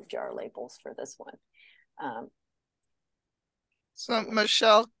jar labels for this one. So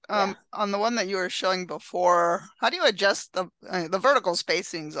Michelle, on the one that you were showing before, how do you adjust the vertical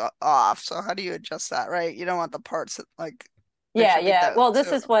spacing's off? So how do you adjust that, right? You don't want the parts that like. Yeah. Well,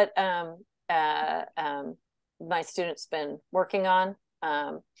 this is what my student's been working on.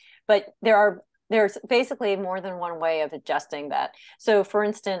 But there's basically more than one way of adjusting that. So for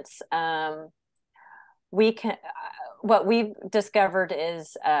instance, we can what we've discovered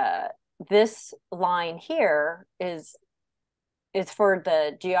is this line here is for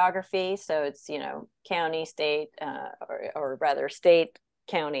the geography. So it's, you know, county, state, or rather state,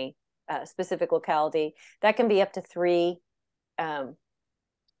 county, specific locality. That can be up to three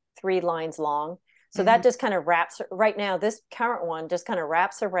lines long. So that just kind of wraps, right now, this current one just kind of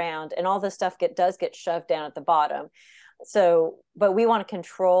wraps around, and all this stuff does get shoved down at the bottom. So, but we want to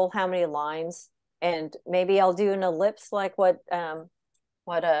control how many lines, and maybe I'll do an ellipse like what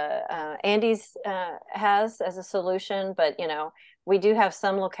Andy's has as a solution. But, you know, we do have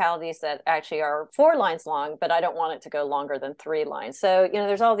some localities that actually are 4 lines long, but I don't want it to go longer than 3 lines. So, you know,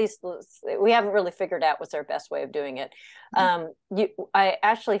 there's all these, we haven't really figured out what's our best way of doing it. I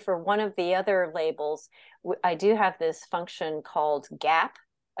actually, for one of the other labels, I do have this function called gap,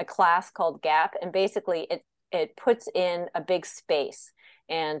 a class called gap. And basically it puts in a big space.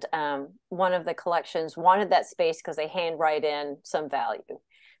 And one of the collections wanted that space because they handwrite in some value.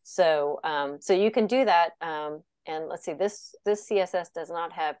 So so you can do that. And let's see, this CSS does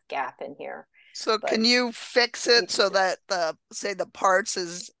not have gap in here. So can you fix it so that the parts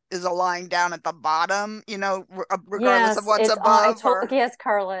is aligned down at the bottom, you know, regardless of what's above? Yes,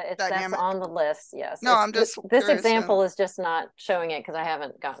 Carla, that's on the list. Yes. No, I'm just this example is just not showing it because I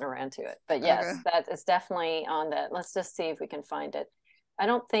haven't gotten around to it. But yes, that is definitely on that. Let's just see if we can find it. I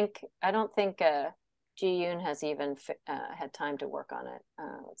don't think Ji-Yoon has even had time to work on it.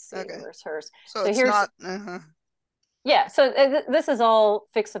 Let's see, where's hers? So it's here's not. Yeah, so this is all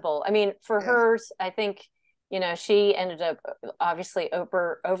fixable. I mean, for hers, I think, you know, she ended up obviously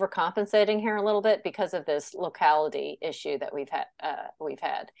overcompensating here a little bit because of this locality issue that we've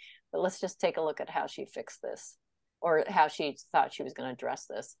had. But let's just take a look at how she fixed this, or how she thought she was going to address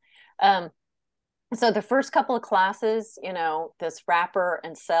this. So the first couple of classes, you know, this wrapper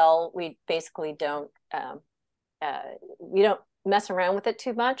and cell, we basically don't we don't mess around with it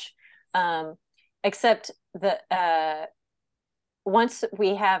too much, except the once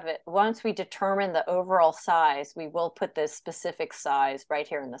we have it, once we determine the overall size, we will put this specific size right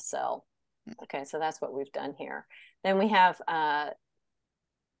here in the cell. Okay, so that's what we've done here. Then we have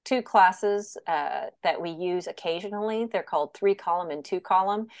two classes that we use occasionally. They're called 3-column and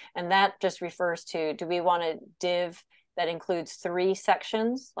 2-column, and that just refers to, do we want a div that includes 3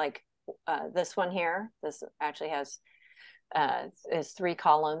 sections, like this one here? This actually has is 3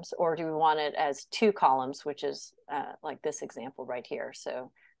 columns, or do we want it as 2 columns, which is like this example right here?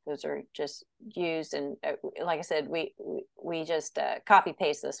 So those are just used, and like I said, we just copy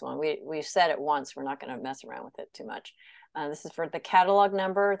paste this one. We've said it once. We're not going to mess around with it too much. This is for the catalog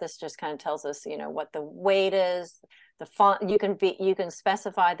number. This just kind of tells us, you know, what the weight is. The font, you can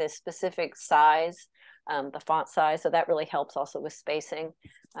specify the specific size, the font size. So that really helps also with spacing.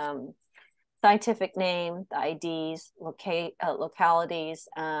 Scientific name, the IDs, localities.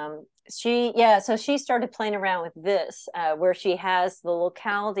 So she started playing around with this, where she has the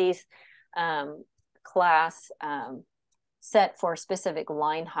localities class set for specific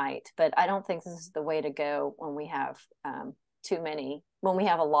line height, but I don't think this is the way to go when we have when we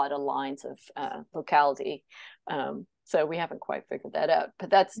have a lot of lines of locality. So we haven't quite figured that out, but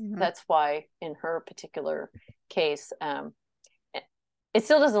that's why in her particular case, it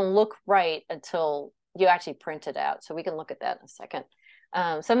still doesn't look right until you actually print it out. So we can look at that in a second.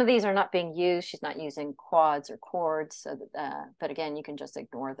 Some of these are not being used. She's not using quads or chords. So but again, you can just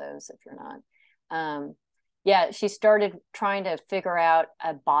ignore those if you're not. Yeah, she started trying to figure out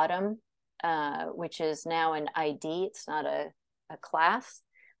a bottom, which is now an ID. It's not a class,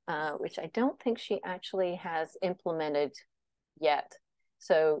 which I don't think she actually has implemented yet.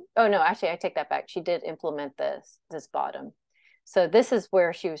 So, oh no, actually I take that back. She did implement this bottom. So this is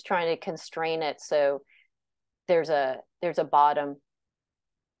where she was trying to constrain it. So there's a bottom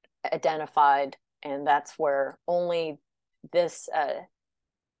identified, and that's where only these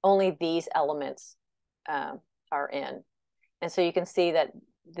elements are in. And so you can see that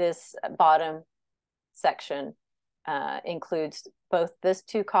this bottom section includes both this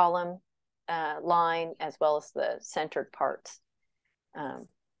 2-column line as well as the centered parts.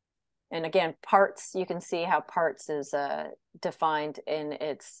 And again, parts, you can see how parts is defined in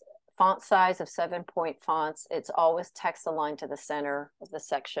its font size of 7-point fonts. It's always text aligned to the center of the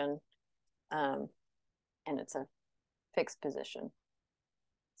section, and it's a fixed position.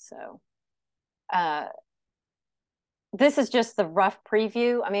 So this is just the rough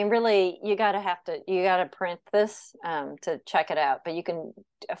preview. I mean, really, you gotta print this to check it out, but you can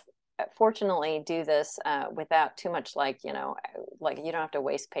fortunately do this without too much, like you don't have to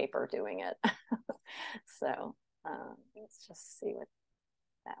waste paper doing it. So let's just see what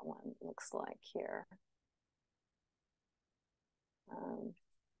that one looks like here.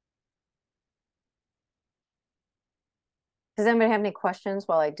 Does anybody have any questions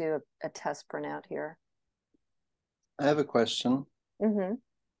while I do a test printout here? I have a question.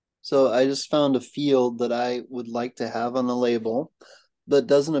 So I just found a field that I would like to have on the label, but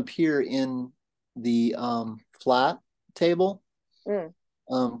doesn't appear in the flat table.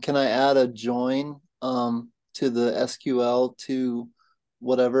 Can I add a join to the SQL to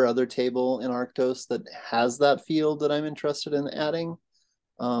whatever other table in Arctos that has that field that I'm interested in adding?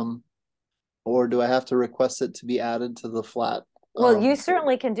 Or do I have to request it to be added to the flat? Well, you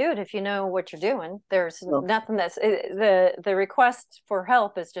certainly can do it if you know what you're doing. There's nothing that's the request for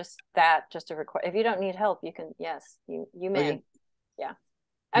help is just a request. If you don't need help, you can, yes, you may. Okay. Yeah.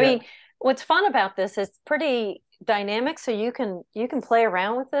 I mean, what's fun about this is pretty dynamic, so you can play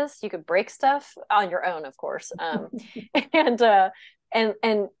around with this. You could break stuff on your own, of course. And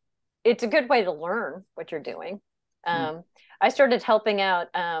it's a good way to learn what you're doing. I started helping out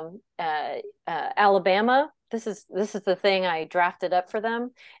Alabama. This is the thing I drafted up for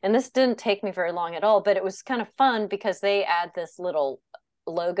them, and this didn't take me very long at all, but it was kind of fun because they add this little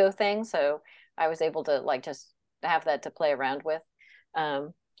logo thing, so I was able to like just have that to play around with.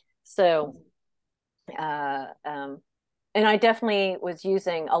 And I definitely was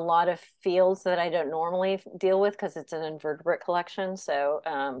using a lot of fields that I don't normally deal with because it's an invertebrate collection. So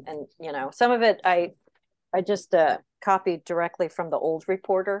and some of it I just copied directly from the old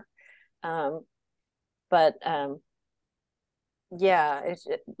reporter. Yeah, it's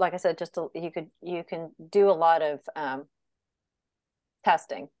like I said, you can do a lot of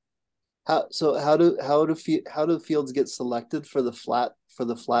testing. How do fields get selected for the flat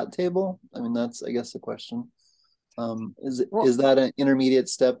table? I mean, that's, I guess, the question. Is that an intermediate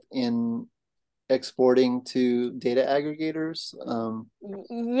step in exporting to data aggregators?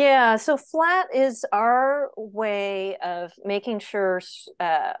 Yeah, so flat is our way of making sure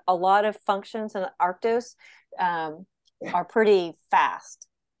a lot of functions in Arctos are pretty fast.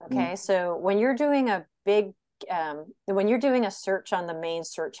 Okay, so when you're doing a when you're doing a search on the main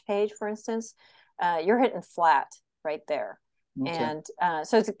search page, for instance, you're hitting flat right there. Okay. And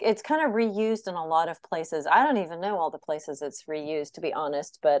so it's kind of reused in a lot of places. I don't even know all the places it's reused, to be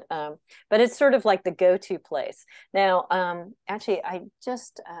honest, but it's sort of like the go-to place. Now, actually, I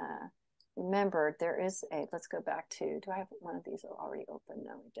just remembered there is let's go back to, do I have one of these already open?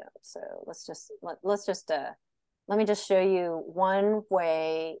 No, I don't. So let me just show you one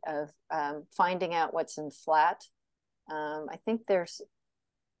way of finding out what's in flat. I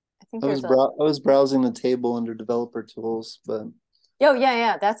was browsing the table under developer tools, but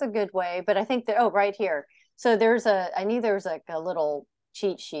yeah, that's a good way. But I think that right here. So I knew there was like a little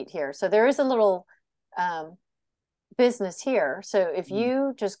cheat sheet here. So there is a little business here. So if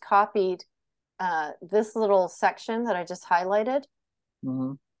you just copied this little section that I just highlighted,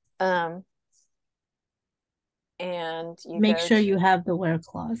 and you make sure you have the where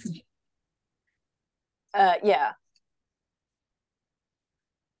clause. Yeah.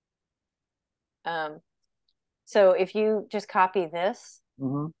 So if you just copy this,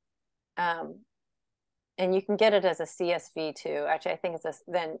 and you can get it as a CSV too. Actually, I think it's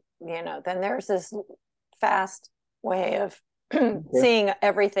then there's this fast way of seeing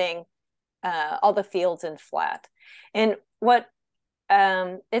everything, all the fields in flat. And what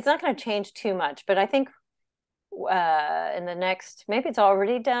it's not going to change too much, but I think in the next, maybe it's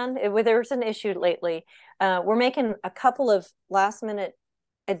already done. There's an issue lately. We're making a couple of last minute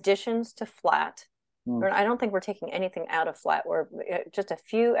additions to flat. I don't think we're taking anything out of flat. We're just a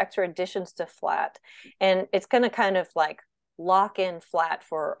few extra additions to flat, and it's going to kind of like lock in flat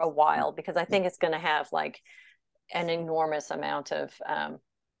for a while, because I think it's going to have like an enormous amount of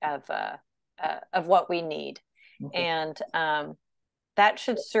what we need. And that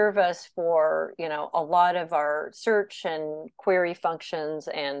should serve us for a lot of our search and query functions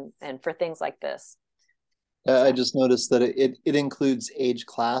and for things like this. I just noticed that it includes age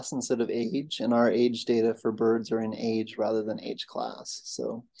class instead of age, and our age data for birds are in age rather than age class.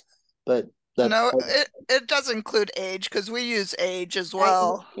 So, but it does include age, because we use age as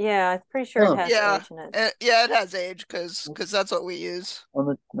well. I'm pretty sure it has age in it. It has age because that's what we use.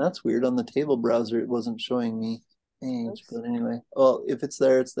 That's weird. On the table browser, it wasn't showing me age, but anyway. Well, if it's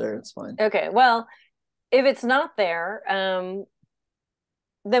there, it's there. It's fine. Okay. Well, if it's not there,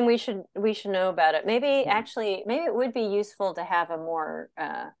 then we should know about it. Maybe it would be useful to have a more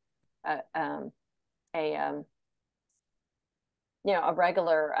a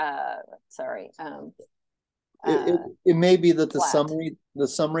regular it may be that the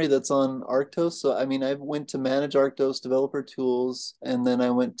summary that's on Arctos. So I mean, I went to manage Arctos developer tools, and then I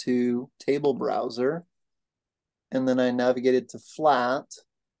went to table browser, and then I navigated to flat,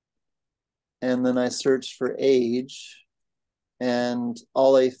 and then I searched for age, and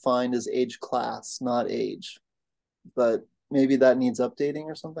all I find is age class, not age. But maybe that needs updating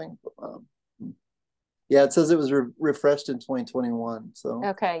or something. Yeah, it says it was refreshed in 2021. So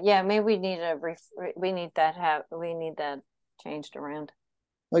okay, yeah, maybe we need that changed around.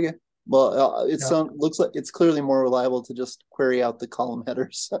 Okay, well, looks like it's clearly more reliable to just query out the column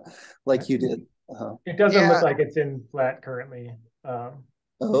headers, like you did. It doesn't look like it's in flat currently.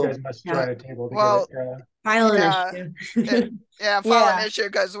 You guys must join a table to get it. File an issue. File an issue,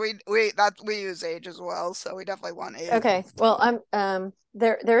 because we use age as well, so we definitely want age. Okay, well, I'm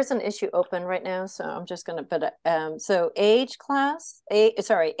there's an issue open right now, so I'm just gonna so age class, age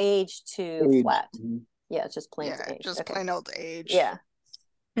to flat. Yeah, it's just plain age. Just plain old age. Yeah.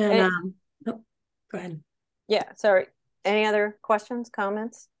 And go ahead. Yeah, sorry. Any other questions,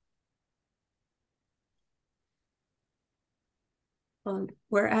 comments?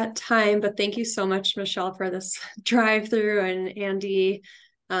 We're at time, but thank you so much, Michelle, for this drive through, and Andy.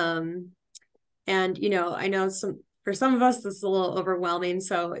 And I know for some of us this is a little overwhelming.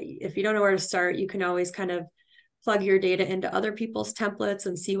 So if you don't know where to start, you can always kind of plug your data into other people's templates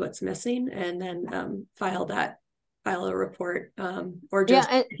and see what's missing, and then file a report. Or just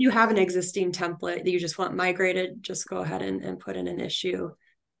if you have an existing template that you just want migrated, just go ahead and put in an issue.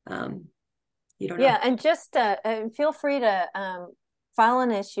 You don't know. Yeah, and just feel free to file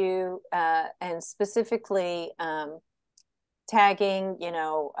an issue and specifically tagging,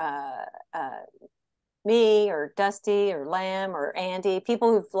 me or Dusty or Lam or Andy,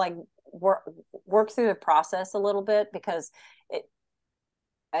 people who've like worked through the process a little bit, because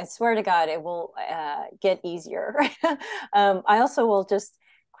I swear to God, it will get easier. I also will just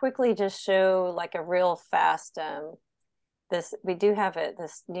quickly just show like a real fast, we do have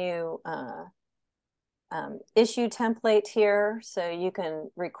this new issue template here. So you can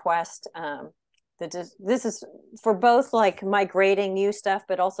request, this is for both like migrating new stuff,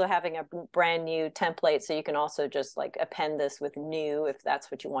 but also having a brand new template. So you can also just like append this with new, if that's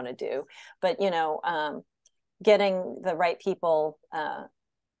what you want to do. But, you know, getting the right people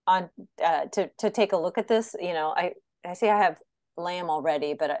on to take a look at this. You know, I see I have Lam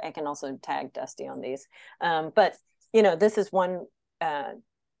already, but I can also tag Dusty on these. But you know, this is one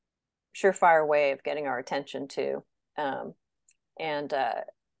surefire way of getting our attention too. And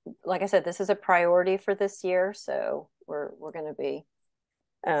like I said, this is a priority for this year, so we're going to be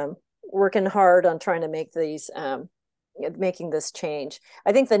working hard on trying to make these making this change.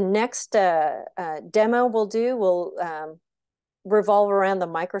 I think the next demo we'll do will revolve around the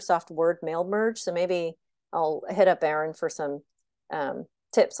Microsoft Word mail merge. So maybe I'll hit up Aaron for some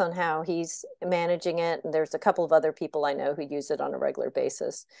tips on how he's managing it. And there's a couple of other people I know who use it on a regular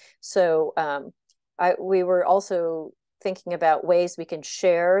basis. So we were also thinking about ways we can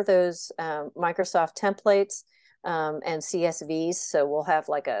share those Microsoft templates and CSVs. So we'll have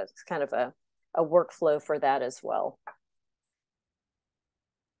like a kind of a workflow for that as well.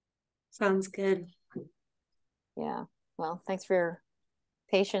 Sounds good. Yeah. Well, thanks for your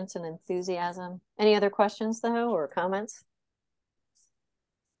patience and enthusiasm. Any other questions though, or comments?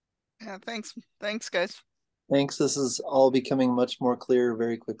 Yeah, thanks. Thanks, guys. Thanks. This is all becoming much more clear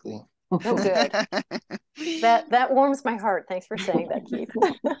very quickly. Oh, good. That warms my heart. Thanks for saying that, Keith.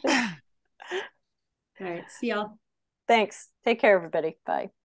 All right. See y'all. Thanks. Take care, everybody. Bye.